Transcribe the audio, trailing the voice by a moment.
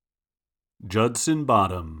Judson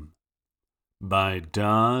Bottom by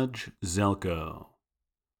Dodge Zelko.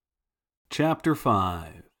 Chapter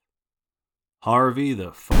 5. Harvey the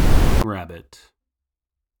F Rabbit.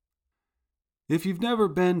 If you've never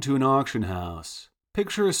been to an auction house,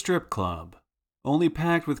 picture a strip club, only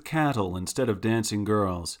packed with cattle instead of dancing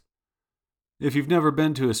girls. If you've never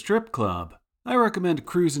been to a strip club, I recommend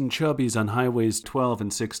cruising chubbies on highways 12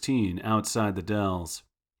 and 16 outside the Dells.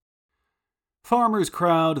 Farmers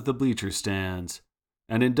crowd the bleacher stands.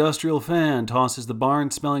 An industrial fan tosses the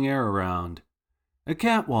barn-smelling air around. A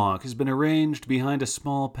catwalk has been arranged behind a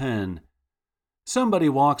small pen. Somebody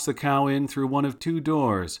walks the cow in through one of two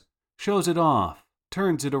doors, shows it off,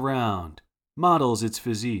 turns it around, models its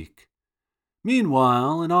physique.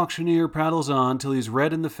 Meanwhile, an auctioneer prattles on till he's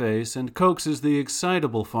red in the face and coaxes the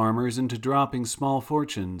excitable farmers into dropping small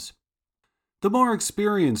fortunes. The more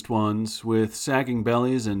experienced ones, with sagging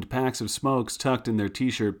bellies and packs of smokes tucked in their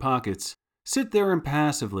t-shirt pockets, sit there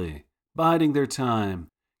impassively, biding their time,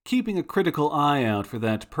 keeping a critical eye out for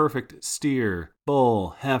that perfect steer,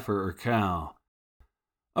 bull, heifer, or cow.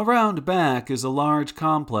 Around back is a large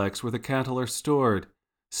complex where the cattle are stored,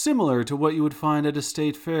 similar to what you would find at a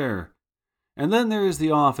state fair. And then there is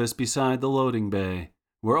the office beside the loading bay,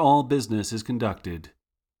 where all business is conducted.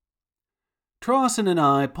 Trawson and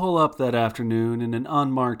I pull up that afternoon in an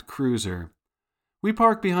unmarked cruiser. We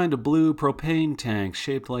park behind a blue propane tank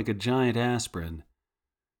shaped like a giant aspirin.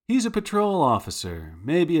 He's a patrol officer,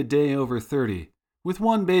 maybe a day over 30, with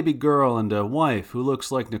one baby girl and a wife who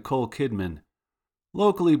looks like Nicole Kidman.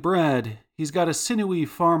 Locally bred, he's got a sinewy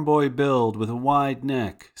farm boy build with a wide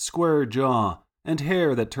neck, square jaw, and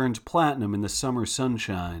hair that turns platinum in the summer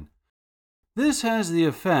sunshine. This has the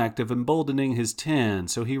effect of emboldening his tan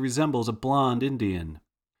so he resembles a blonde Indian.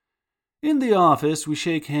 In the office, we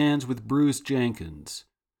shake hands with Bruce Jenkins.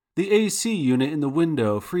 The AC unit in the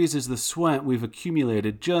window freezes the sweat we've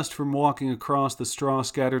accumulated just from walking across the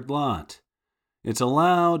straw-scattered lot. It's a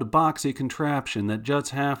loud, boxy contraption that juts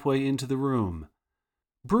halfway into the room.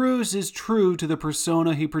 Bruce is true to the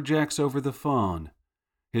persona he projects over the phone.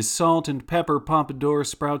 His salt and pepper pompadour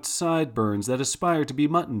sprouts sideburns that aspire to be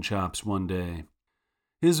mutton chops one day.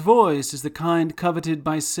 His voice is the kind coveted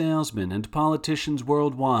by salesmen and politicians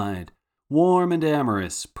worldwide, warm and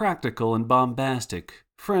amorous, practical and bombastic,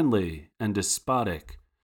 friendly and despotic.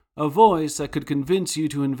 A voice that could convince you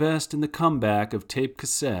to invest in the comeback of tape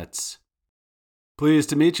cassettes. "Pleased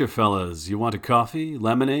to meet you, fellas. You want a coffee,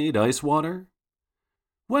 lemonade, ice water?"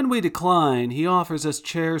 When we decline, he offers us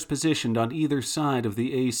chairs positioned on either side of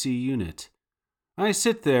the AC unit. I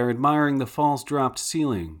sit there admiring the false-dropped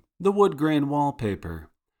ceiling, the wood-grain wallpaper.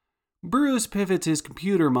 Bruce pivots his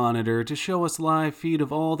computer monitor to show us live feed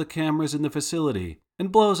of all the cameras in the facility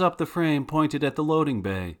and blows up the frame pointed at the loading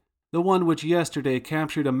bay, the one which yesterday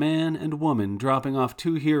captured a man and woman dropping off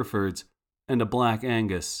 2 Herefords and a Black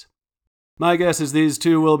Angus. "My guess is these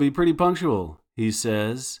two will be pretty punctual," he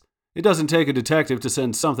says. "It doesn't take a detective to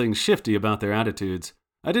sense something shifty about their attitudes.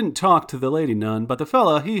 I didn't talk to the lady none, but the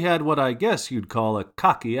fella, he had what I guess you'd call a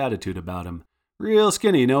cocky attitude about him. Real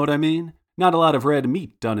skinny, know what I mean? Not a lot of red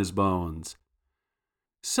meat on his bones."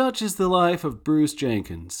 Such is the life of Bruce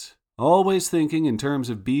Jenkins, always thinking in terms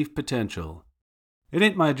of beef potential. It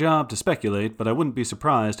ain't my job to speculate, but I wouldn't be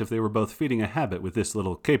surprised if they were both feeding a habit with this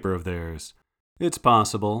little caper of theirs. It's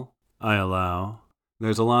possible, I allow.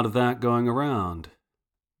 There's a lot of that going around.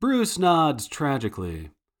 Bruce nods tragically.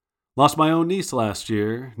 "Lost my own niece last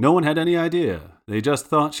year. No one had any idea. They just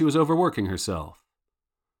thought she was overworking herself."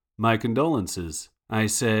 "My condolences," I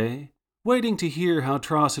say, waiting to hear how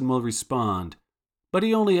Trawson will respond, but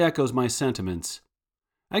he only echoes my sentiments.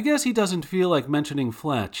 I guess he doesn't feel like mentioning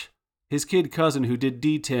Fletch, his kid cousin who did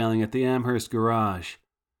detailing at the Amherst garage.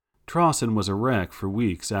 Trawson was a wreck for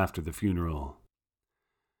weeks after the funeral.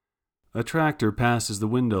 A tractor passes the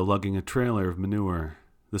window lugging a trailer of manure.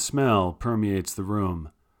 The smell permeates the room.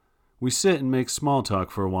 We sit and make small talk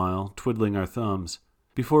for a while, twiddling our thumbs,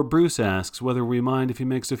 before Bruce asks whether we mind if he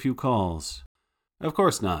makes a few calls. "Of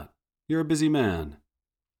course not. You're a busy man."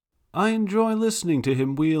 I enjoy listening to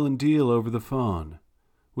him wheel and deal over the phone.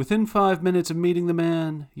 Within 5 minutes of meeting the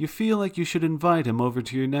man, you feel like you should invite him over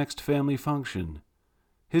to your next family function.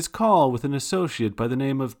 His call with an associate by the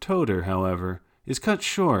name of Toter, however, is cut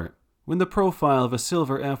short when the profile of a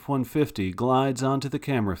silver F-150 glides onto the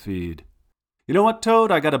camera feed. "You know what,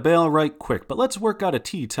 Toad? I gotta bail right quick, but let's work out a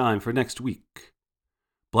tea time for next week."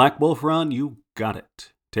 "Black Wolf Run, you got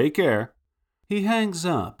it. Take care." He hangs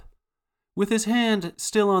up. With his hand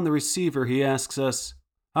still on the receiver, he asks us,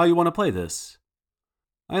 "How you want to play this?"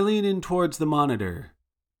 I lean in towards the monitor.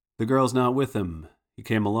 The girl's not with him. He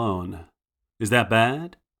came alone. "Is that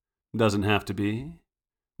bad?" Doesn't have to be.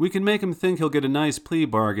 We can make him think he'll get a nice plea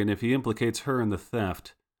bargain if he implicates her in the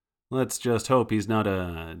theft. Let's just hope he's not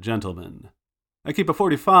a gentleman. I keep a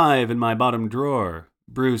 .45 in my bottom drawer,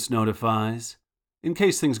 Bruce notifies, in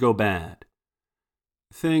case things go bad.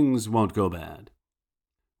 Things won't go bad.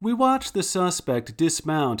 We watch the suspect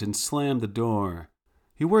dismount and slam the door.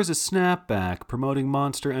 He wears a snapback promoting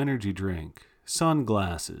Monster Energy drink,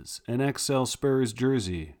 sunglasses, an XL Spurs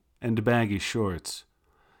jersey, and baggy shorts.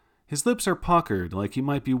 His lips are puckered like he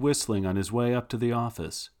might be whistling on his way up to the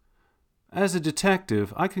office. As a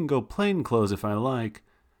detective, I can go plainclothes if I like,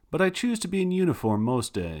 but I choose to be in uniform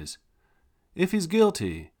most days. If he's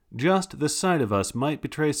guilty, just the sight of us might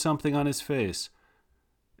betray something on his face.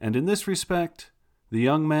 And in this respect, the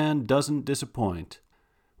young man doesn't disappoint.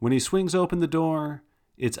 When he swings open the door,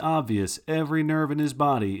 it's obvious every nerve in his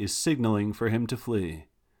body is signaling for him to flee.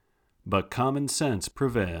 But common sense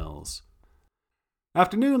prevails.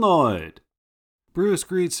 "Afternoon, Lloyd." Bruce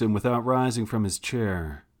greets him without rising from his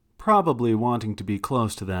chair, probably wanting to be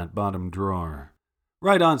close to that bottom drawer.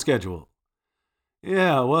 "Right on schedule."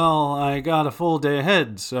 "Yeah, well, I got a full day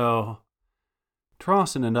ahead, so..."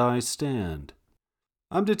 Trossin and I stand.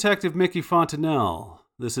 "I'm Detective Mickey Fontanelle.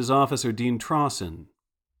 This is Officer Dean Trossin."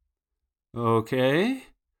 "Okay."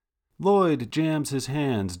 Lloyd jams his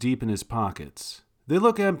hands deep in his pockets. They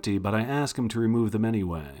look empty, but I ask him to remove them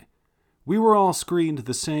anyway. We were all screened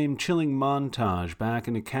the same chilling montage back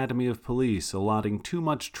in Academy of Police, allotting too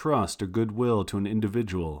much trust or goodwill to an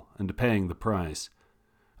individual and paying the price.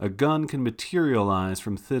 A gun can materialize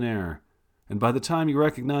from thin air, and by the time you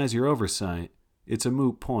recognize your oversight, it's a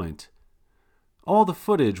moot point. All the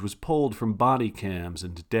footage was pulled from body cams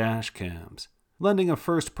and dash cams, lending a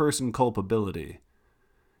first-person culpability.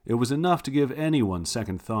 It was enough to give anyone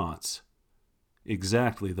second thoughts.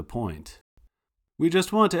 Exactly the point. "We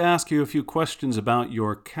just want to ask you a few questions about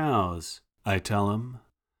your cows," I tell him.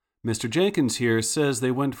 "Mr. Jenkins here says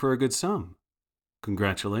they went for a good sum.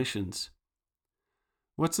 Congratulations."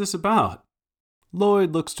 "What's this about?"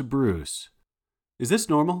 Lloyd looks to Bruce. "Is this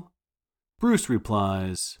normal?" Bruce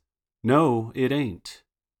replies, "No, it ain't."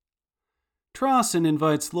 Trossin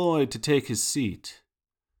invites Lloyd to take his seat.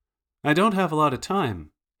 "I don't have a lot of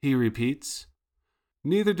time," he repeats.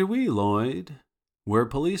 "Neither do we, Lloyd. We're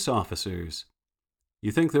police officers.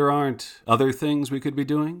 You think there aren't other things we could be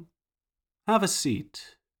doing? Have a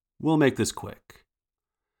seat. We'll make this quick."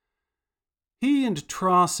 He and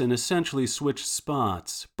Trossin essentially switch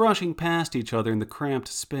spots, brushing past each other in the cramped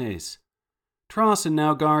space. Trossin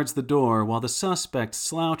now guards the door while the suspect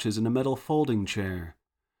slouches in a metal folding chair.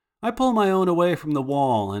 I pull my own away from the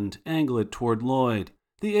wall and angle it toward Lloyd,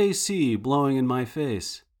 the AC blowing in my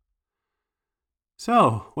face.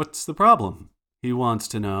 "So, what's the problem?" he wants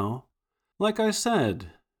to know. "Like I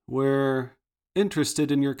said, we're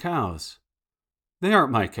interested in your cows." "They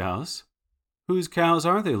aren't my cows." "Whose cows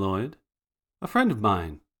are they, Lloyd?" "A friend of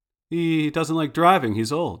mine. He doesn't like driving,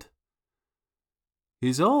 he's old."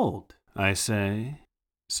 "He's old," I say.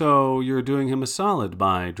 "So you're doing him a solid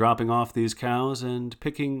by dropping off these cows and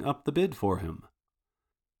picking up the bid for him."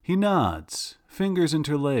 He nods, fingers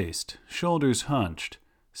interlaced, shoulders hunched,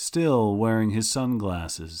 still wearing his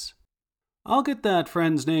sunglasses. "I'll get that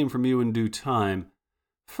friend's name from you in due time.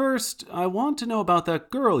 First, I want to know about that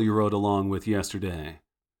girl you rode along with yesterday.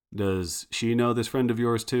 Does she know this friend of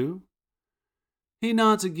yours too?" He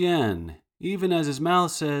nods again, even as his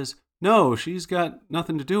mouth says, "No, she's got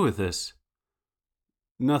nothing to do with this."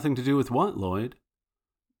 "Nothing to do with what, Lloyd?"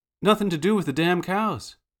 "Nothing to do with the damn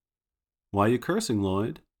cows." "Why you cursing,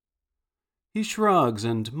 Lloyd?" He shrugs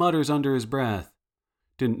and mutters under his breath,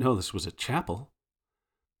 "Didn't know this was a chapel."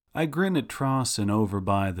 I grin at Trossin over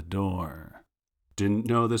by the door. "Didn't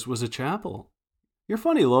know this was a chapel. You're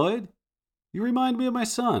funny, Lloyd. You remind me of my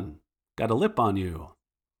son. Got a lip on you."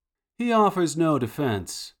 He offers no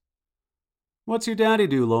defense. "What's your daddy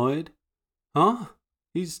do, Lloyd?" "Huh?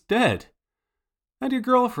 He's dead." "And your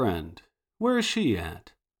girlfriend? Where is she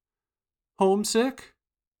at?" "Homesick?"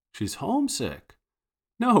 "She's homesick."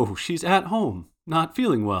 "No, she's at home, not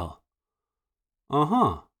feeling well."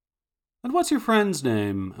 "Uh-huh. And what's your friend's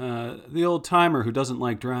name? The old timer who doesn't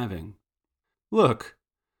like driving." "Look."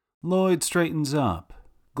 Lloyd straightens up,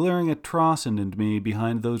 glaring at Trossin and me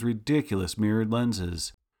behind those ridiculous mirrored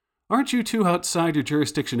lenses. "Aren't you two outside your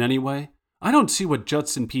jurisdiction anyway? I don't see what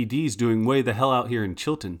Judson PD's doing way the hell out here in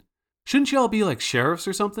Chilton. Shouldn't y'all be like sheriffs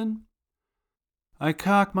or something?" I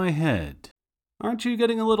cock my head. "Aren't you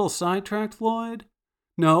getting a little sidetracked, Lloyd?"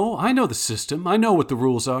 "No, I know the system. I know what the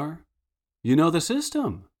rules are." "You know the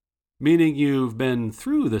system? Meaning you've been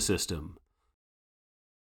through the system."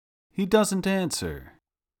 He doesn't answer.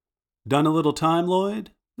 "Done a little time,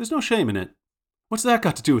 Lloyd?" There's no shame in it. What's that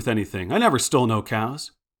got to do with anything? I never stole no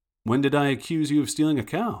cows. When did I accuse you of stealing a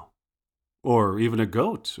cow? Or even a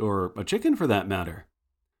goat, or a chicken for that matter?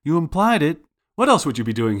 You implied it. What else would you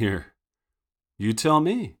be doing here? You tell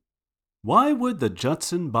me. Why would the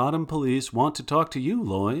Judson Bottom police want to talk to you,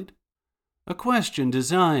 Lloyd? A question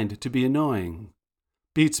designed to be annoying.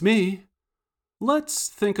 Beats me. Let's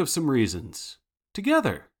think of some reasons.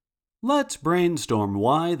 Together. Let's brainstorm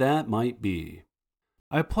why that might be.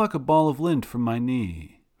 I pluck a ball of lint from my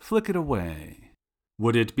knee, flick it away.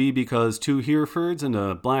 Would it be because 2 Herefords and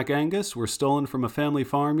a Black Angus were stolen from a family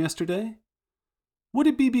farm yesterday? Would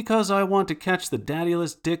it be because I want to catch the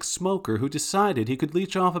daddyless dick smoker who decided he could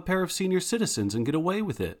leech off a pair of senior citizens and get away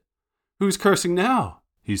with it? Who's cursing now?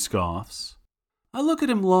 He scoffs. I look at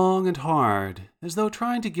him long and hard, as though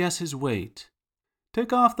trying to guess his weight.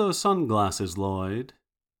 Take off those sunglasses, Lloyd.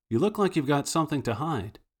 You look like you've got something to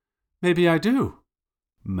hide. Maybe I do.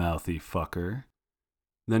 Mouthy fucker.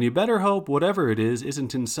 Then you better hope whatever it is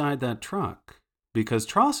isn't inside that truck, because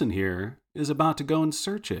Trossin here is about to go and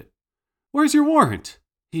search it. Where's your warrant?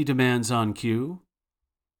 He demands on cue.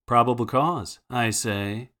 Probable cause, I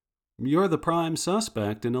say. You're the prime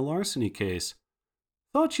suspect in a larceny case.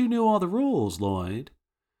 Thought you knew all the rules, Lloyd.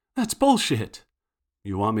 That's bullshit.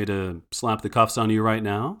 You want me to slap the cuffs on you right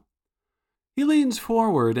now? He leans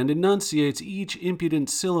forward and enunciates each impudent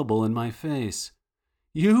syllable in my face.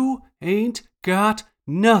 You ain't got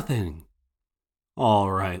nothing.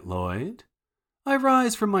 All right, Lloyd. I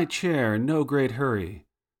rise from my chair in no great hurry.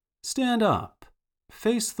 Stand up,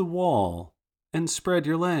 face the wall, and spread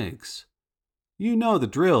your legs. You know the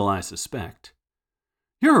drill, I suspect.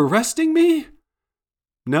 You're arresting me?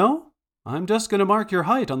 No, I'm just going to mark your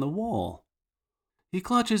height on the wall. He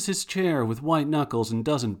clutches his chair with white knuckles and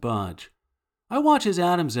doesn't budge. I watch his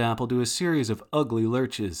Adam's apple do a series of ugly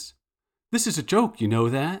lurches. This is a joke, you know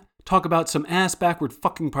that? Talk about some ass-backward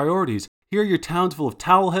fucking priorities. Here your town's full of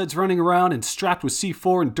towelheads running around and strapped with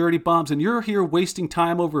C4 and dirty bombs, and you're here wasting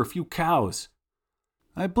time over a few cows.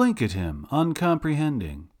 I blink at him,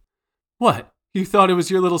 uncomprehending. What? You thought it was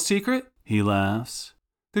your little secret? He laughs.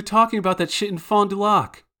 They're talking about that shit in Fond du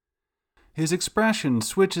Lac. His expression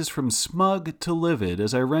switches from smug to livid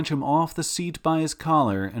as I wrench him off the seat by his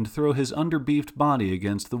collar and throw his underbeefed body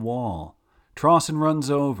against the wall. Trossin runs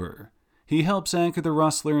over. He helps anchor the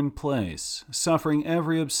rustler in place, suffering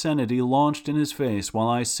every obscenity launched in his face while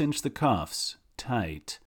I cinch the cuffs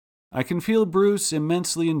tight. I can feel Bruce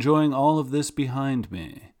immensely enjoying all of this behind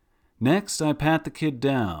me. Next, I pat the kid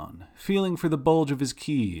down, feeling for the bulge of his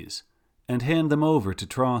keys, and hand them over to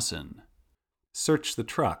Trossin. Search the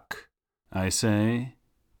truck, I say,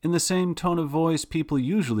 in the same tone of voice people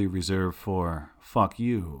usually reserve for fuck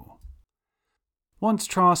you. Once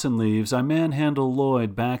Trossin leaves, I manhandle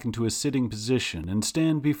Lloyd back into a sitting position and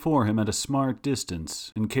stand before him at a smart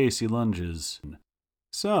distance in case he lunges.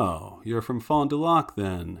 So, you're from Fond du Lac,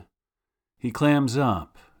 then? He clams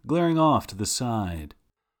up, glaring off to the side.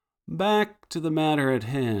 Back to the matter at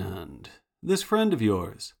hand. This friend of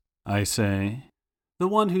yours, I say, the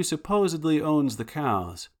one who supposedly owns the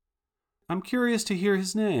cows. I'm curious to hear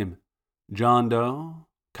his name. John Doe?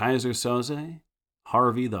 Kaiser Soze?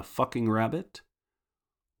 Harvey the fucking Rabbit?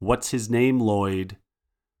 What's his name, Lloyd?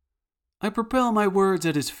 I propel my words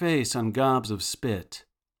at his face on gobs of spit.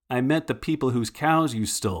 I met the people whose cows you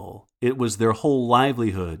stole. It was their whole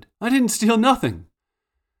livelihood. I didn't steal nothing.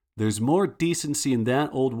 There's more decency in that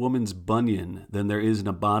old woman's bunion than there is in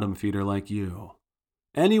a bottom feeder like you.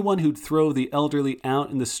 Anyone who'd throw the elderly out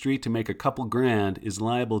in the street to make a couple grand is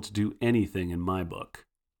liable to do anything in my book.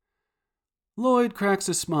 Lloyd cracks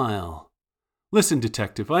a smile. Listen,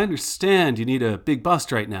 Detective, I understand you need a big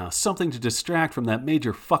bust right now, something to distract from that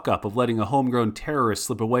major fuck-up of letting a homegrown terrorist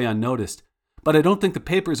slip away unnoticed. But I don't think the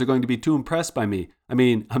papers are going to be too impressed by me. I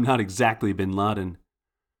mean, I'm not exactly Bin Laden.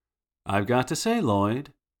 I've got to say,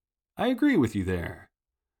 Lloyd, I agree with you there.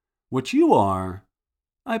 What you are,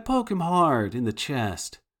 I poke him hard in the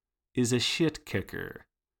chest, is a shit kicker.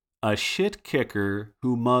 A shit kicker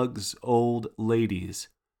who mugs old ladies.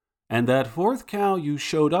 And that fourth cow you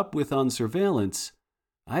showed up with on surveillance,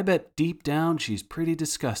 I bet deep down she's pretty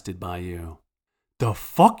disgusted by you. The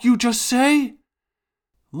fuck you just say?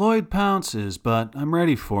 Lloyd pounces, but I'm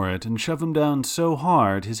ready for it and shove him down so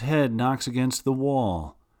hard his head knocks against the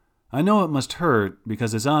wall. I know it must hurt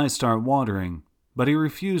because his eyes start watering, but he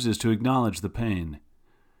refuses to acknowledge the pain.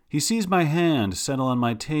 He sees my hand settle on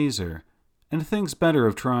my taser and thinks better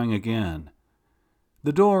of trying again.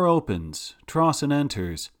 The door opens, Trossin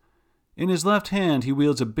enters. In his left hand he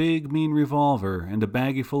wields a big, mean revolver and a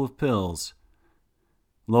baggie full of pills.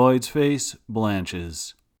 Lloyd's face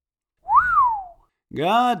blanches.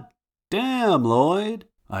 God damn, Lloyd,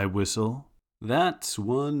 I whistle. That's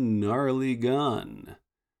one gnarly gun.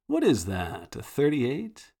 What is that, a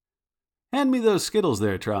 38? Hand me those Skittles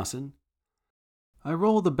there, Trossin. I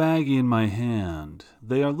roll the baggie in my hand.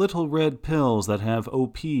 They are little red pills that have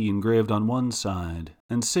OP engraved on one side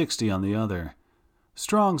and 60 on the other.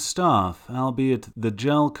 Strong stuff, albeit the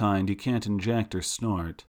gel kind you can't inject or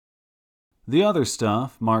snort. The other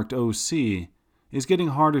stuff, marked OC, is getting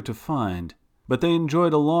harder to find, but they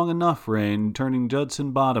enjoyed a long enough reign turning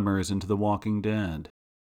Judson Bottomers into the Walking Dead.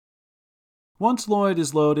 Once Lloyd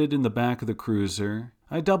is loaded in the back of the cruiser,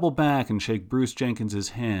 I double back and shake Bruce Jenkins's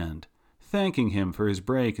hand, thanking him for his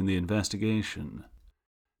break in the investigation.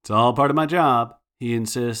 It's all part of my job, he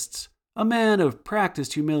insists, a man of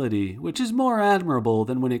practiced humility, which is more admirable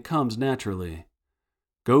than when it comes naturally.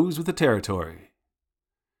 Goes with the territory.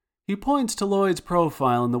 He points to Lloyd's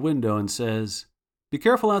profile in the window and says, Be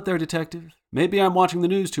careful out there, detective. Maybe I'm watching the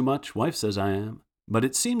news too much, wife says I am, but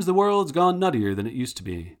it seems the world's gone nuttier than it used to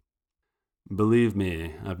be. Believe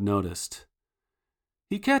me, I've noticed.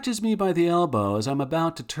 He catches me by the elbow as I'm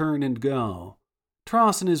about to turn and go.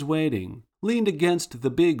 Trossin is waiting, leaned against the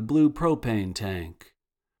big blue propane tank.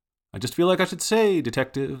 I just feel like I should say,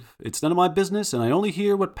 detective, it's none of my business and I only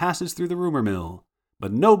hear what passes through the rumor mill.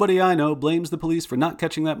 But nobody I know blames the police for not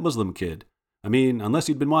catching that Muslim kid. I mean, unless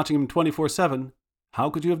you'd been watching him 24/7, how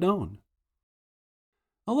could you have known?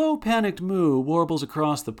 A low panicked moo warbles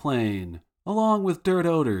across the plain, along with dirt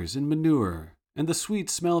odors and manure and the sweet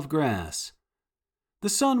smell of grass. The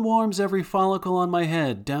sun warms every follicle on my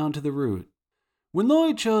head down to the root. When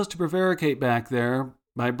Lloyd chose to prevaricate back there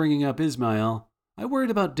by bringing up Ismail, I worried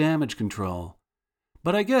about damage control.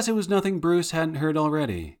 But I guess it was nothing Bruce hadn't heard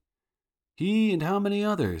already. He and how many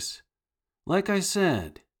others? Like I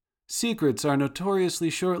said, secrets are notoriously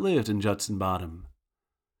short-lived in Judson Bottom.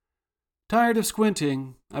 Tired of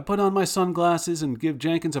squinting, I put on my sunglasses and give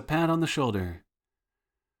Jenkins a pat on the shoulder.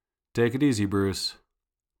 Take it easy, Bruce.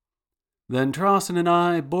 Then Trossin and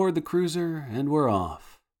I board the cruiser and we're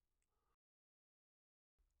off.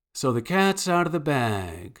 So the cat's out of the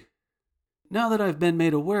bag. Now that I've been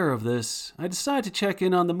made aware of this, I decide to check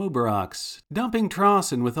in on the Mubaraks, dumping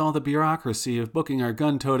Trossin with all the bureaucracy of booking our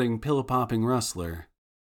gun-toting, pill-popping rustler.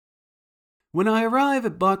 When I arrive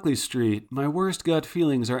at Buckley Street, my worst gut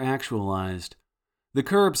feelings are actualized. The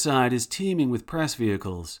curbside is teeming with press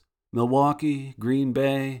vehicles. Milwaukee, Green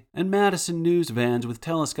Bay, and Madison news vans with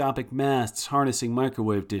telescopic masts harnessing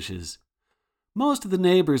microwave dishes. Most of the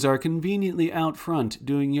neighbors are conveniently out front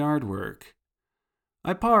doing yard work.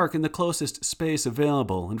 I park in the closest space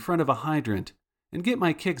available in front of a hydrant and get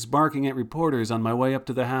my kicks barking at reporters on my way up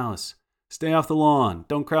to the house. Stay off the lawn,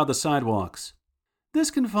 don't crowd the sidewalks. This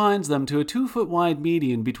confines them to a 2-foot-wide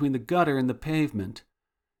median between the gutter and the pavement.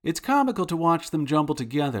 It's comical to watch them jumble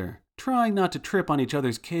together, trying not to trip on each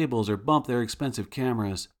other's cables or bump their expensive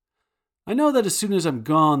cameras. I know that as soon as I'm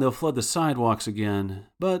gone, they'll flood the sidewalks again,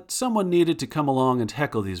 but someone needed to come along and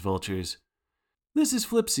heckle these vultures. This is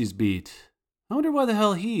Flipsy's beat. I wonder why the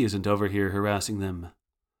hell he isn't over here harassing them.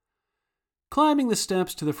 Climbing the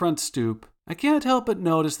steps to the front stoop, I can't help but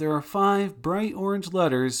notice there are 5 bright orange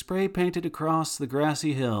letters spray-painted across the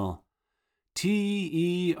grassy hill.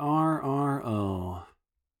 T-E-R-R-O.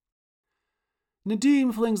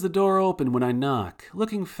 Nadim flings the door open when I knock,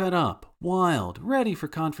 looking fed up, wild, ready for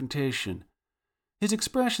confrontation. His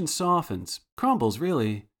expression softens, crumbles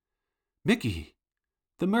really. Mickey!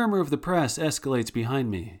 The murmur of the press escalates behind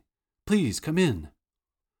me. Please, come in.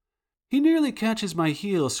 He nearly catches my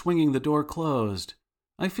heel swinging the door closed.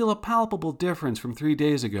 I feel a palpable difference from 3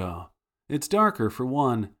 days ago. It's darker, for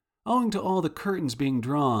one, owing to all the curtains being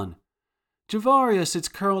drawn. Javaria sits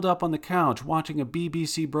curled up on the couch watching a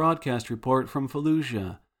BBC broadcast report from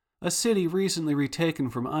Fallujah, a city recently retaken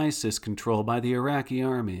from ISIS control by the Iraqi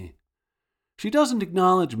army. She doesn't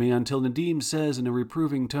acknowledge me until Nadim says in a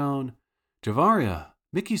reproving tone, Javaria,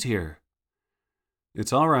 Mickey's here.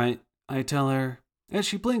 It's all right, I tell her, as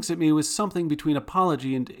she blinks at me with something between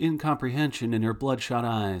apology and incomprehension in her bloodshot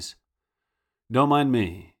eyes. Don't mind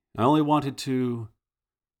me. I only wanted to...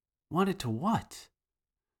 Wanted to what?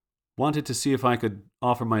 Wanted to see if I could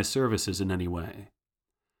offer my services in any way.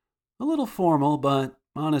 A little formal, but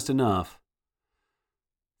honest enough.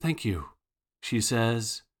 Thank you, she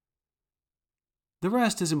says. The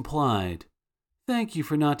rest is implied. Thank you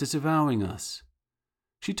for not disavowing us.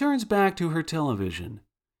 She turns back to her television.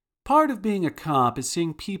 Part of being a cop is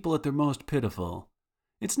seeing people at their most pitiful.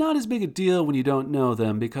 It's not as big a deal when you don't know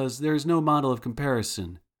them because there's no model of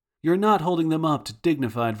comparison. You're not holding them up to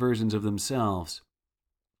dignified versions of themselves.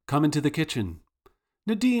 Come into the kitchen.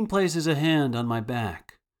 Nadim places a hand on my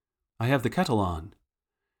back. I have the kettle on.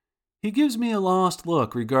 He gives me a lost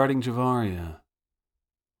look regarding Javaria.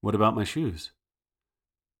 What about my shoes?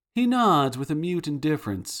 He nods with a mute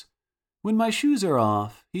indifference. When my shoes are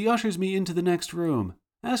off, he ushers me into the next room,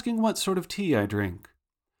 asking what sort of tea I drink.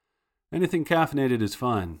 Anything caffeinated is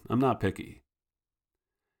fine. I'm not picky.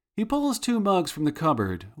 He pulls 2 mugs from the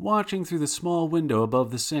cupboard, watching through the small window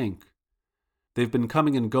above the sink. They've been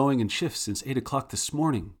coming and going in shifts since 8 o'clock this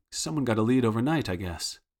morning. Someone got a lead overnight, I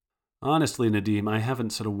guess. Honestly, Nadim, I haven't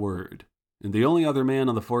said a word. And the only other man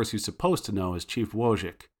on the force who's supposed to know is Chief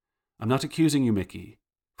Wojcik. I'm not accusing you, Mickey.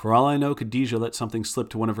 For all I know, Khadija let something slip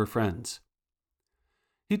to one of her friends.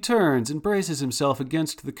 He turns and braces himself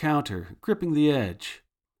against the counter, gripping the edge.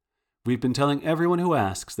 We've been telling everyone who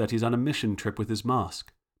asks that he's on a mission trip with his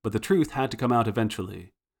mosque, but the truth had to come out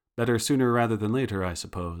eventually. Better sooner rather than later, I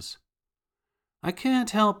suppose. I can't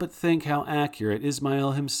help but think how accurate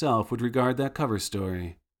Ismail himself would regard that cover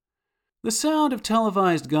story. The sound of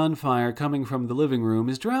televised gunfire coming from the living room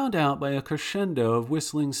is drowned out by a crescendo of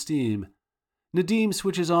whistling steam. Nadim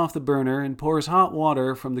switches off the burner and pours hot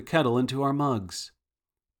water from the kettle into our mugs.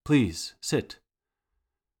 Please, sit.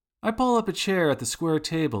 I pull up a chair at the square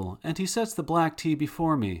table, and he sets the black tea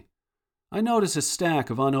before me. I notice a stack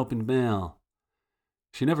of unopened mail.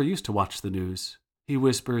 She never used to watch the news, he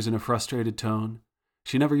whispers in a frustrated tone.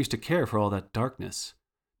 She never used to care for all that darkness.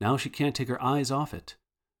 Now she can't take her eyes off it.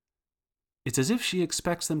 It's as if she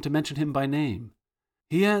expects them to mention him by name.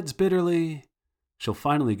 He adds bitterly, she'll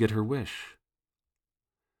finally get her wish.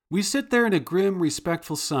 We sit there in a grim,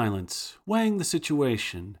 respectful silence, weighing the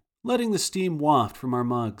situation, letting the steam waft from our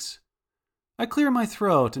mugs. I clear my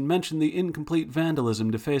throat and mention the incomplete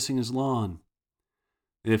vandalism defacing his lawn.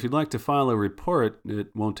 If you'd like to file a report,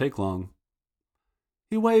 it won't take long.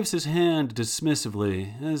 He waves his hand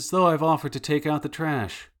dismissively, as though I've offered to take out the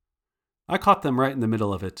trash. I caught them right in the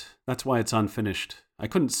middle of it. That's why it's unfinished. I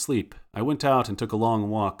couldn't sleep. I went out and took a long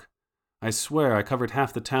walk. I swear I covered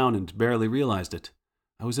half the town and barely realized it.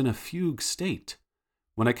 I was in a fugue state.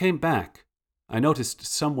 When I came back, I noticed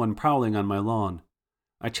someone prowling on my lawn.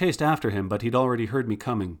 I chased after him, but he'd already heard me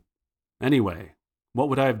coming. Anyway, what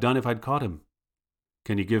would I have done if I'd caught him?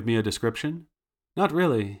 Can you give me a description? Not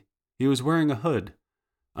really. He was wearing a hood.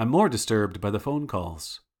 I'm more disturbed by the phone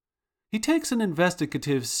calls. He takes an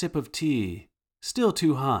investigative sip of tea, still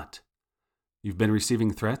too hot. You've been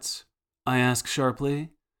receiving threats? I ask sharply.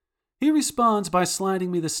 He responds by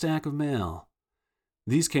sliding me the stack of mail.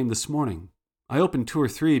 These came this morning. I opened 2 or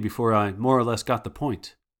 3 before I more or less got the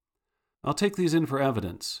point. I'll take these in for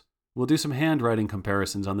evidence. We'll do some handwriting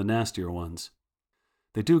comparisons on the nastier ones.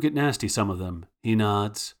 They do get nasty, some of them. He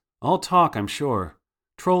nods. All talk, I'm sure.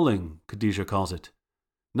 Trolling, Khadija calls it.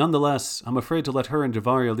 Nonetheless, I'm afraid to let her and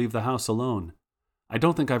Javaria leave the house alone. I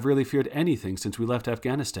don't think I've really feared anything since we left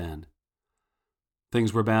Afghanistan.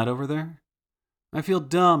 Things were bad over there? I feel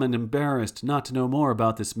dumb and embarrassed not to know more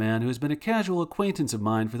about this man who has been a casual acquaintance of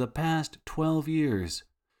mine for the past 12 years.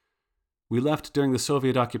 We left during the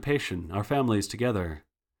Soviet occupation, our families together.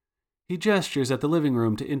 He gestures at the living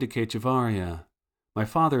room to indicate Javaria. My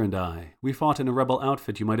father and I, we fought in a rebel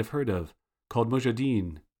outfit you might have heard of, called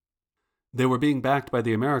Mujahideen. They were being backed by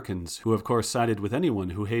the Americans, who of course sided with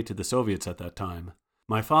anyone who hated the Soviets at that time.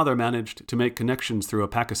 My father managed to make connections through a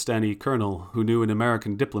Pakistani colonel who knew an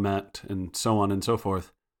American diplomat, and so on and so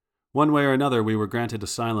forth. One way or another, we were granted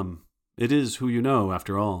asylum. It is who you know,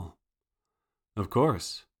 after all. Of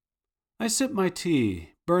course. I sip my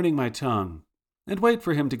tea, burning my tongue, and wait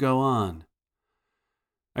for him to go on.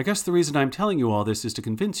 I guess the reason I'm telling you all this is to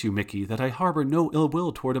convince you, Mickey, that I harbor no ill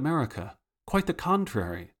will toward America. Quite the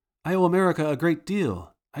contrary. I owe America a great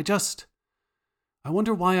deal. I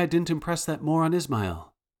wonder why I didn't impress that more on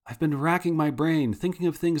Ismail. I've been racking my brain, thinking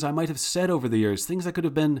of things I might have said over the years, things that could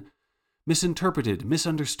have been misinterpreted,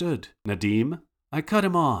 misunderstood. Nadim, I cut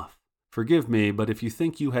him off. Forgive me, but if you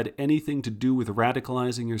think you had anything to do with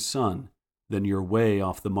radicalizing your son, then you're way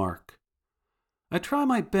off the mark. I try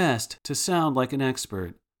my best to sound like an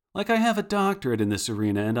expert, like I have a doctorate in this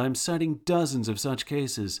arena and I'm citing dozens of such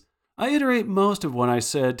cases. I iterate most of what I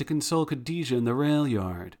said to console Khadija in the rail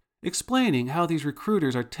yard, explaining how these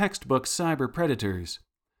recruiters are textbook cyber predators.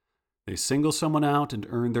 They single someone out and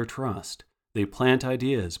earn their trust. They plant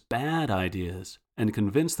ideas, bad ideas, and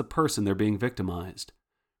convince the person they're being victimized.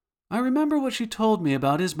 I remember what she told me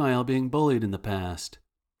about Ismail being bullied in the past.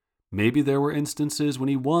 Maybe there were instances when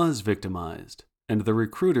he was victimized, and the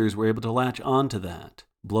recruiters were able to latch onto that,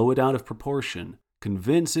 blow it out of proportion,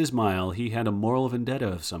 convince Ismail he had a moral vendetta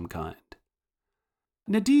of some kind.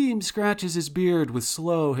 Nadim scratches his beard with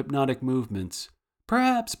slow, hypnotic movements,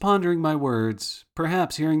 perhaps pondering my words,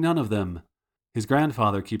 perhaps hearing none of them. His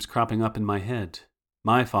grandfather keeps cropping up in my head.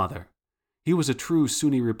 My father, He was a true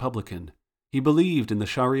Sunni Republican. He believed in the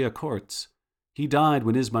Sharia courts. He died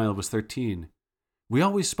when Ismail was 13. We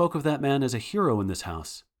always spoke of that man as a hero in this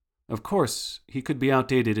house. Of course, he could be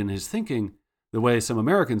outdated in his thinking, the way some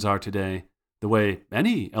Americans are today, the way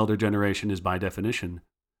any elder generation is by definition.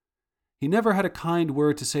 He never had a kind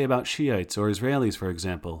word to say about Shiites or Israelis, for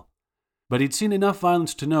example. But he'd seen enough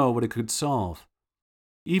violence to know what it could solve.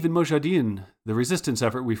 Even Mujahideen, the resistance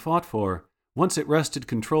effort we fought for, once it wrested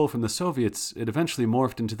control from the Soviets, it eventually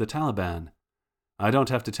morphed into the Taliban. I don't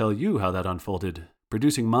have to tell you how that unfolded,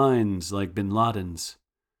 producing minds like bin Laden's.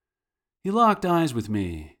 He locked eyes with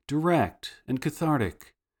me, direct and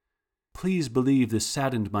cathartic. Please believe this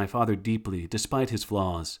saddened my father deeply, despite his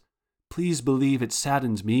flaws. Please believe it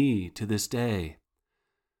saddens me to this day.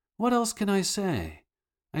 What else can I say?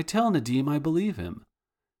 I tell Nadim I believe him.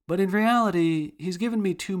 But in reality, he's given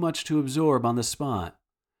me too much to absorb on the spot.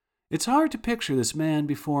 It's hard to picture this man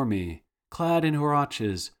before me, clad in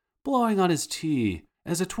huaraches, blowing on his tea,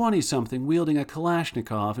 as a 20-something wielding a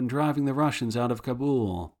Kalashnikov and driving the Russians out of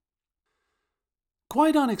Kabul.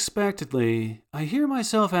 Quite unexpectedly, I hear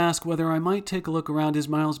myself ask whether I might take a look around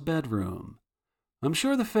Ismail's bedroom. I'm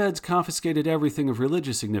sure the feds confiscated everything of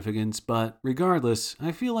religious significance, but regardless,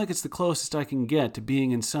 I feel like it's the closest I can get to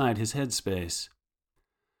being inside his headspace.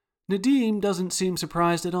 Nadim doesn't seem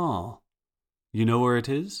surprised at all. You know where it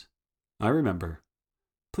is? I remember.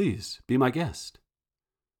 Please, be my guest.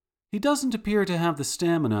 He doesn't appear to have the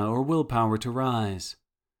stamina or willpower to rise.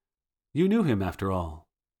 You knew him, after all.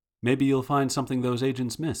 Maybe you'll find something those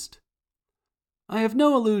agents missed. I have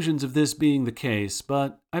no illusions of this being the case,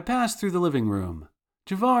 but I pass through the living room.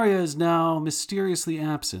 Javaria is now mysteriously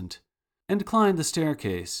absent, and climb the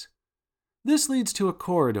staircase. This leads to a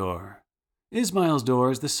corridor. Ismail's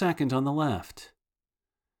door is the second on the left.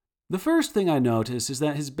 The first thing I notice is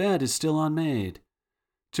that his bed is still unmade.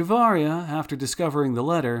 Javaria, after discovering the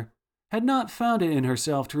letter, had not found it in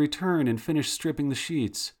herself to return and finish stripping the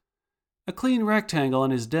sheets. A clean rectangle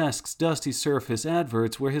on his desk's dusty surface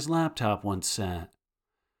adverts where his laptop once sat.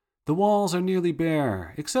 The walls are nearly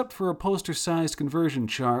bare, except for a poster-sized conversion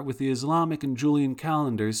chart with the Islamic and Julian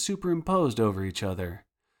calendars superimposed over each other.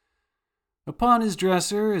 Upon his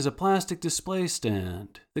dresser is a plastic display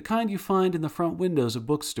stand, the kind you find in the front windows of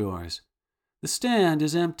bookstores. The stand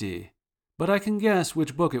is empty, but I can guess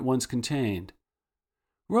which book it once contained.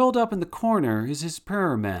 Rolled up in the corner is his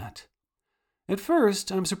prayer mat. At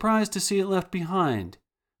first, I'm surprised to see it left behind,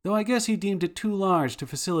 though I guess he deemed it too large to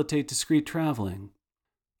facilitate discreet traveling.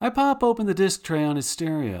 I pop open the disc tray on his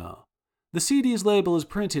stereo. The CD's label is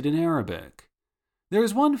printed in Arabic. There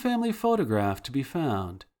is one family photograph to be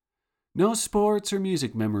found. No sports or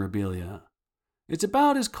music memorabilia. It's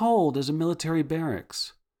about as cold as a military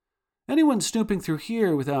barracks. Anyone snooping through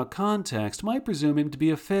here without context might presume him to be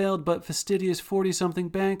a failed but fastidious 40-something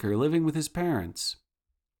banker living with his parents.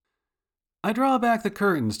 I draw back the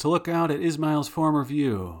curtains to look out at Ismail's former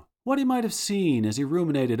view, what he might have seen as he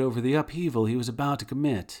ruminated over the upheaval he was about to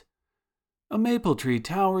commit. A maple tree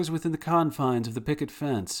towers within the confines of the picket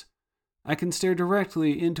fence. I can stare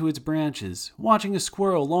directly into its branches, watching a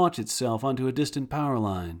squirrel launch itself onto a distant power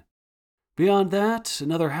line. Beyond that,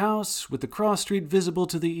 another house with the cross street visible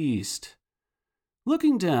to the east.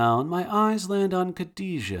 Looking down, my eyes land on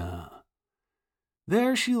Khadija.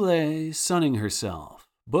 There she lay, sunning herself,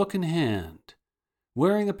 book in hand,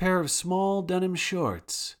 wearing a pair of small denim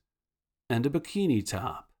shorts and a bikini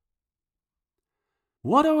top.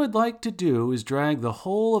 What I would like to do is drag the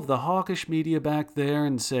whole of the hawkish media back there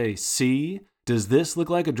and say, see, does this look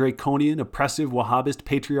like a draconian, oppressive Wahhabist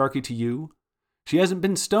patriarchy to you? She hasn't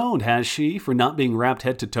been stoned, has she, for not being wrapped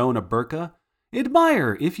head to toe in a burqa?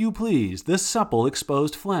 Admire, if you please, the supple,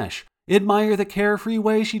 exposed flesh. Admire the carefree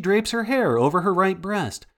way she drapes her hair over her right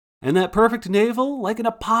breast. And that perfect navel, like an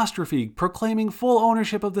apostrophe, proclaiming full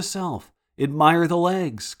ownership of the self. Admire the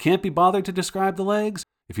legs. Can't be bothered to describe the legs?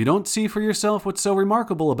 If you don't see for yourself what's so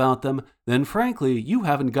remarkable about them, then frankly, you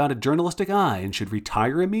haven't got a journalistic eye and should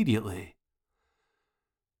retire immediately.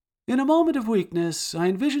 In a moment of weakness, I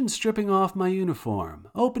envision stripping off my uniform,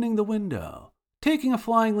 opening the window, taking a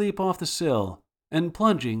flying leap off the sill, and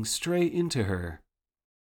plunging straight into her.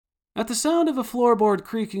 At the sound of a floorboard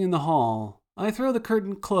creaking in the hall, I throw the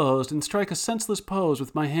curtain closed and strike a senseless pose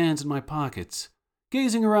with my hands in my pockets,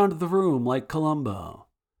 gazing around the room like Columbo.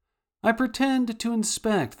 I pretend to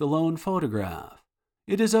inspect the lone photograph.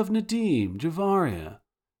 It is of Nadim, Javaria,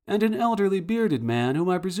 and an elderly bearded man whom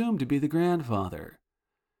I presume to be the grandfather.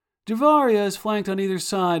 Javaria is flanked on either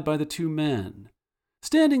side by the two men.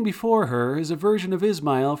 Standing before her is a version of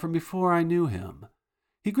Ismail from before I knew him.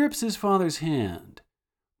 He grips his father's hand.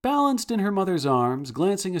 Balanced in her mother's arms,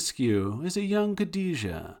 glancing askew, is a young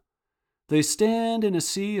Khadijah. They stand in a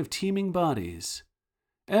sea of teeming bodies.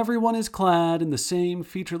 Everyone is clad in the same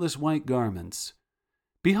featureless white garments.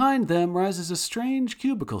 Behind them rises a strange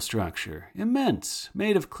cubicle structure, immense,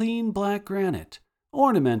 made of clean black granite,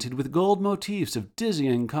 ornamented with gold motifs of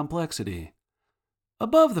dizzying complexity.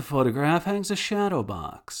 Above the photograph hangs a shadow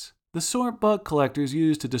box, the sort bug collectors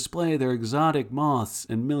use to display their exotic moths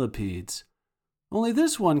and millipedes. Only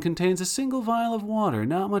this one contains a single vial of water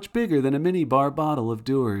not much bigger than a minibar bottle of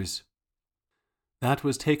Dewar's. "That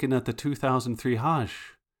was taken at the 2003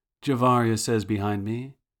 Hajj," Javaria says behind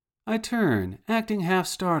me. I turn, acting half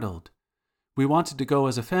startled. We wanted to go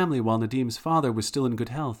as a family while Nadim's father was still in good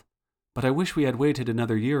health, but I wish we had waited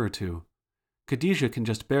another year or two. Khadijah can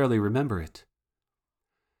just barely remember it.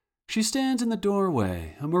 She stands in the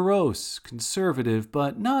doorway, a morose, conservative,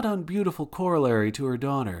 but not unbeautiful corollary to her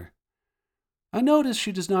daughter. I notice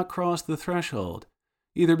she does not cross the threshold,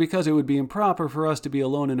 either because it would be improper for us to be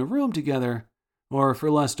alone in a room together, or for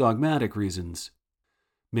less dogmatic reasons.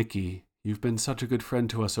 "Mickey, you've been such a good friend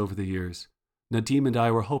to us over the years. Nadim and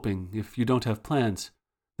I were hoping, if you don't have plans,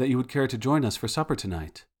 that you would care to join us for supper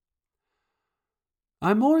tonight."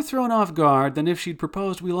 I'm more thrown off guard than if she'd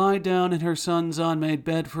proposed we lie down in her son's unmade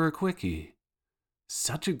bed for a quickie.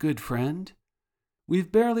 Such a good friend?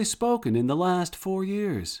 We've barely spoken in the last 4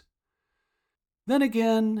 years. Then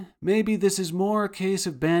again, maybe this is more a case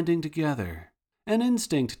of banding together, an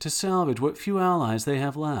instinct to salvage what few allies they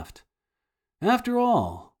have left. After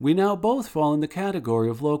all, we now both fall in the category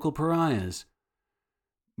of local pariahs.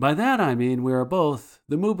 By that I mean we are both,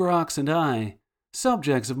 the Mubaraks and I,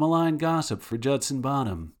 subjects of malign gossip for Judson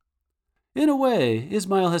Bottom. In a way,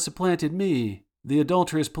 Ismail has supplanted me, the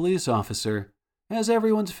adulterous police officer, as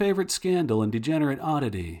everyone's favorite scandal and degenerate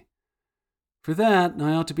oddity. For that,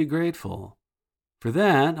 I ought to be grateful. For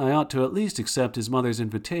that, I ought to at least accept his mother's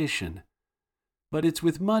invitation. But it's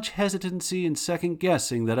with much hesitancy and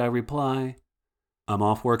second-guessing that I reply, "I'm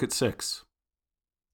off work at 6.